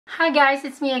Hi guys,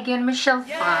 it's me again, Michelle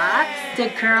Fox, the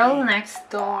girl next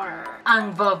door, ang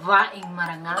babaeng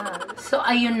marangal. So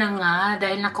ayun na nga,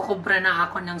 dahil nakukubra na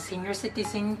ako ng senior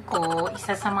citizen ko,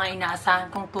 isa sa mga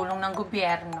inaasahan kong tulong ng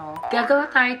gobyerno, gagawa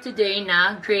tayo today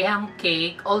na graham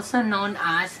cake, also known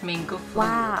as mango float.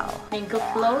 Wow! Mango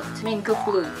float, mango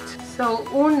flute. So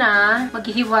una,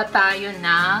 maghihiwa tayo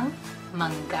ng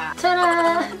mangga.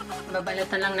 Tara!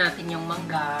 Babalatan lang natin yung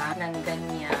mangga ng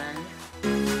ganyan.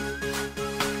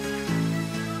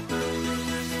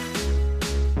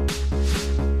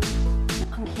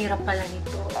 Hirap pala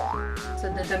nito. So,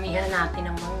 dadamihan natin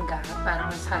ng mangga para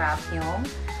masarap yung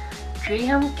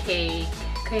graham cake.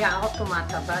 Kaya ako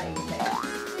tumataba eh.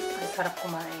 Dahil sarap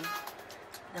kumain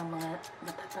ng mga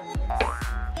matatamis.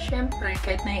 Siyempre,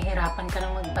 kahit nahihirapan ka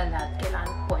ng magbalat, kailangan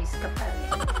poise ka pa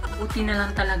rin. Buti na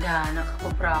lang talaga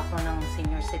nakakubra ako ng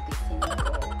senior citizen ko.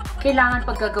 Kailangan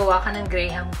pag gagawa ka ng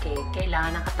graham cake,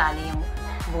 kailangan nakatali yung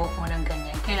buhok mo ng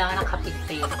ganyan. Kailangan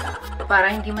nakapigtail ka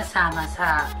para hindi masama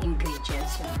sa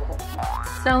ingredients yung buhok mo.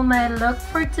 So, my look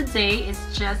for today is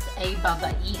just a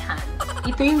babaihan.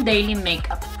 Ito yung daily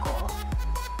makeup ko.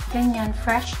 Ganyan,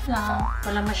 fresh lang.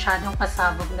 Wala masyadong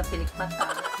pasabog na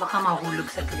pilikmata. Baka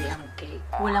mahulog sa graham cake.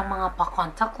 Walang mga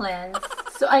pa-contact lens.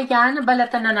 So, ayan,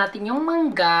 nabalatan na natin yung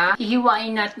mangga.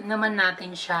 Hihiwain naman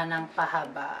natin siya ng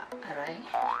pahaba. Aray.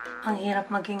 Ang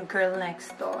hirap maging girl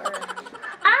next door.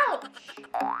 Ouch!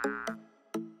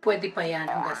 Pwede pa yan.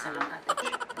 Hugasan lang natin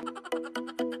siya.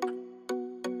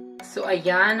 So,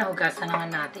 ayan. Hugasan naman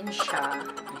natin siya.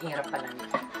 Ang hirap pala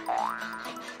nito.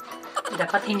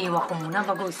 Dapat hiniwa ko muna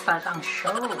bago start ang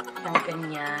show. Yung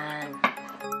ganyan.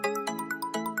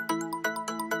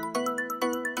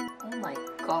 Oh my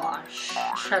gosh.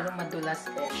 Masyadong madulas,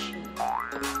 beshi.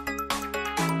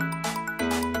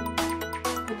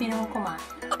 Buti naman kumain.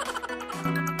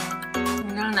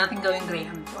 Hindi na lang natin gawing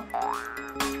graham to.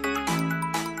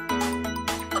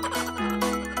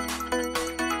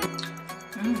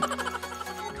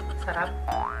 Sarap.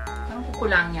 Parang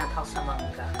kukulang yata ako sa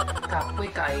mangga.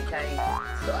 Kapoy kay.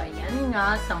 So, ayan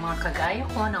nga, sa mga kagaya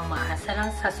ko na umaasa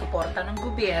lang sa suporta ng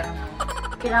gobyerno,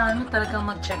 kailangan mo talagang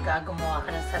magtiyaga, gumawa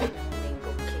ka ng sariling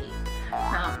mango cake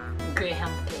na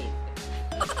graham cake.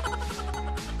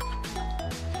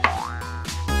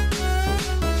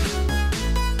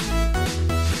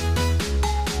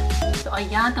 So,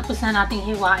 ayan, tapos na nating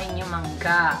hiwain yung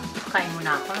mangga. Kain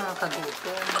muna ako,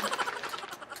 nakakagutom.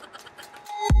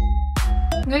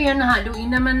 Ngayon,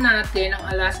 haluin naman natin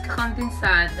ang Alaska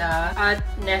Condensada at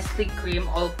Nestle Cream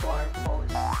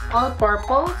All-Purpose.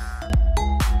 All-Purpose?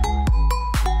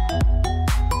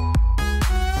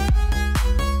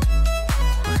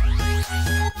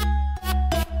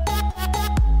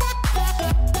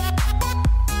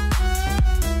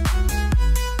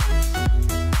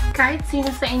 Kahit sino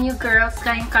sa inyo girls,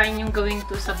 kayang-kaya niyong gawin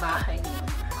to sa bahay niyo.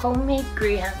 Homemade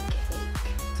graham cake.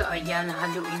 So, ayan,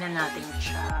 haluin na natin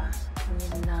siya.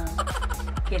 Yun lang.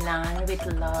 Kailangan with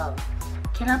love.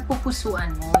 Kailangan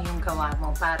pupusuan mo yung gawa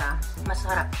mo para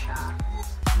masarap siya.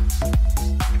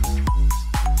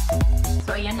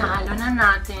 So, ayan, nahalo na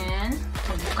natin.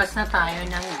 Magbukas na tayo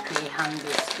ng graham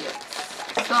biscuits.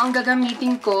 So, ang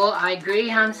gagamitin ko ay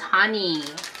Graham's Honey.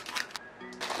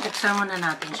 Buksan muna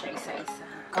natin siya isa-isa.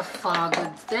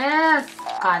 Kapagod this!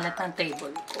 Kalat ng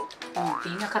table ko.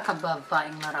 Hindi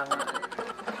nakakababaeng marangal.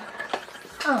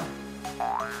 Oh!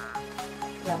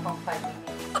 Labang 5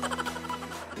 minutes.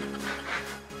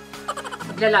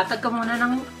 Maglalatag ka muna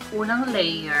ng unang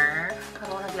layer.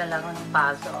 Pero naglalaro ng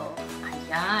puzzle.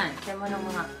 Ayan. Kaya mo ng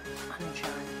mga, ano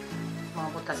dyan, mga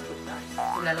butas-butas.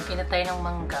 Ilalagay na tayo ng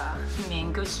mangga.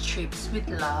 Mango strips with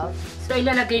love. So,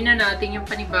 ilalagay na natin yung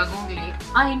panibagong layer.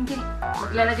 Ah, hindi.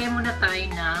 Maglalagay muna tayo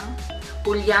ng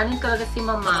ulyanin talaga si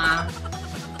mama.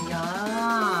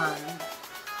 Ayan.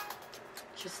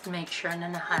 Just make sure na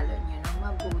nahalo nyo ng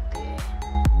mabuti.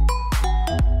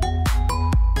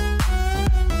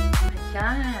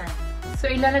 Ayan. So,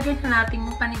 ilalagay na natin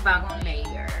yung panibagong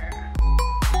layer.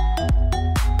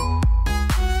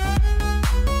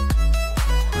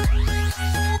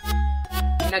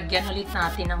 Lagyan ulit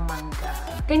natin ng mangga.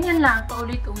 Ganyan lang,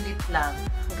 paulit-ulit lang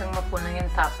hanggang mapuno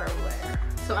yung Tupperware.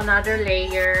 So, another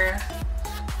layer.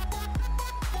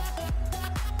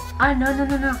 Ah, no.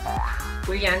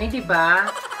 Ulyani,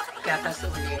 diba? Gatas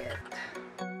ulit.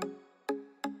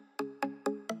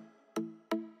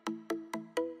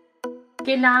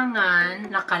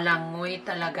 Kailangan nakalangoy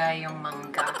talaga yung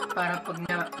mangga para pag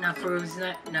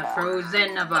na-frozen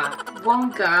na ba,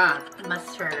 bongga,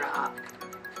 masarap.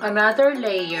 Another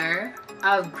layer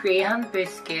of graham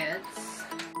biscuits.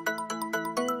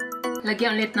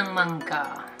 Lagyan ulit ng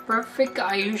mangga. perfect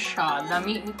kaayo siya.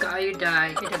 Lami kaayo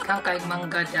day. Daghang kayong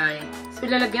mangga day. So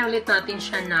ilalagyan ulit natin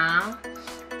siya ng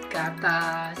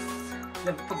gatas.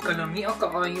 Pagkalami ang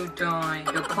kaayo day.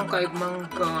 Daghang kayong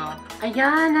mangga.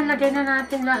 Ayan, nalagyan na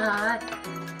natin lahat.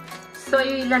 So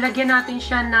ilalagyan natin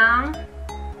siya ng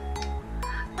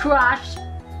crushed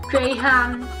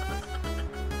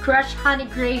honey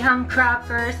graham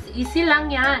crackers. Easy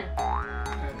lang yan.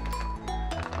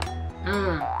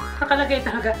 Kakalagay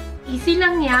talaga. Easy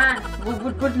lang yan.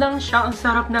 Good lang siya. Ang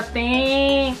sarap na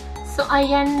ting. So,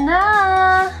 ayan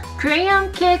na.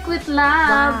 Graham Cake with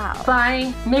Love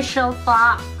by Michelle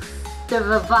Fox. The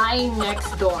Vivine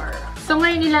Next Door. So,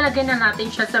 ngayon ilalagay na natin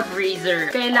siya sa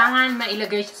freezer. Kailangan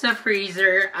mailagay siya sa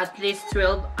freezer at least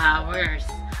 12 hours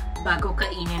bago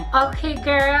kainin. Okay,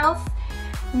 girls.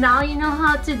 Now you know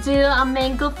how to do a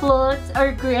mango float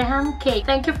or graham cake.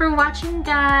 Thank you for watching,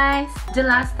 guys. The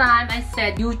last time I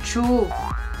said YouTube.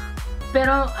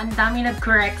 Pero ang dami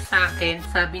nag-correct sa akin.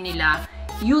 Sabi nila,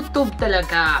 YouTube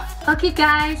talaga. Okay,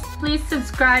 guys. Please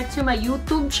subscribe to my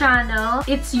YouTube channel.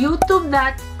 It's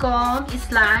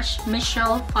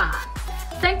youtube.com/MichelleFox.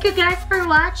 Thank you guys for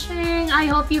watching. I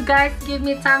hope you guys give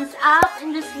me thumbs up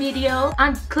in this video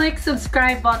and click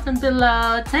subscribe button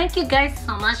below. Thank you guys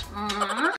so much.